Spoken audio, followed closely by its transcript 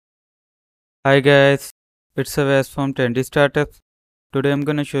Hi guys, it's Avas from Trendy Startups. Today I'm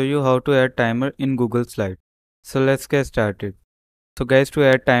gonna show you how to add timer in Google Slides. So let's get started. So guys, to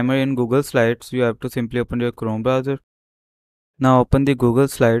add timer in Google Slides, you have to simply open your Chrome browser. Now open the Google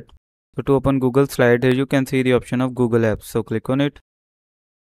Slide. So to open Google Slide, here you can see the option of Google Apps. So click on it.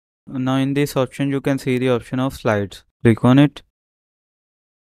 Now in this option, you can see the option of Slides. Click on it.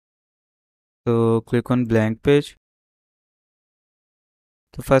 So click on blank page.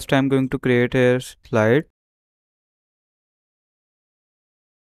 So first I'm going to create a slide.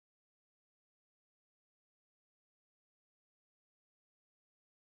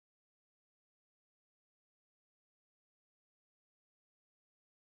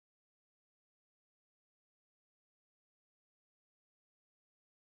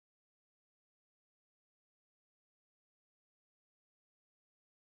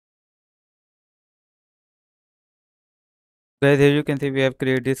 Guys, here you can see we have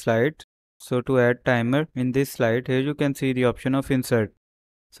created this slide. So to add timer in this slide, here you can see the option of insert.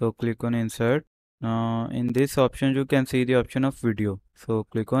 So click on insert. In this option, you can see the option of video. So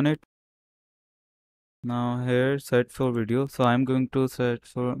click on it. Now here search for video. So I'm going to search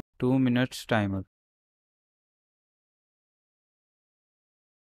for 2 minutes timer.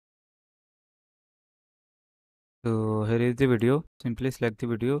 So here is the video. Simply select the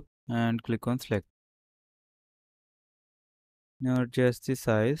video and click on select. Now adjust the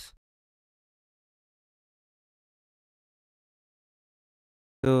size.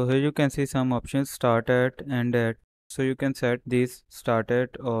 So here you can see some options, start at, end at. So you can set these start at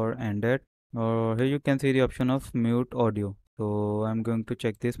or end at. Or here you can see the option of mute audio. So I'm going to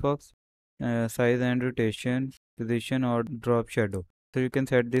check this box. Size and rotation, position or drop shadow. So you can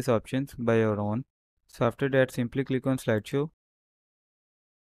set these options by your own. So after that, simply click on slideshow.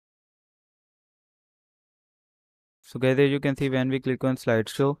 So guys, here you can see when we click on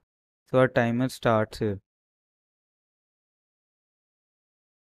slideshow, so our timer starts here.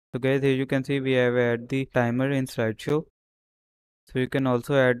 So guys, here you can see we have added the timer in slideshow. So you can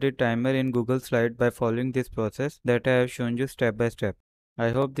also add the timer in Google Slide by following this process that I have shown you step by step. I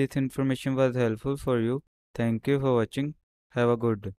hope this information was helpful for you. Thank you for watching. Have a good day.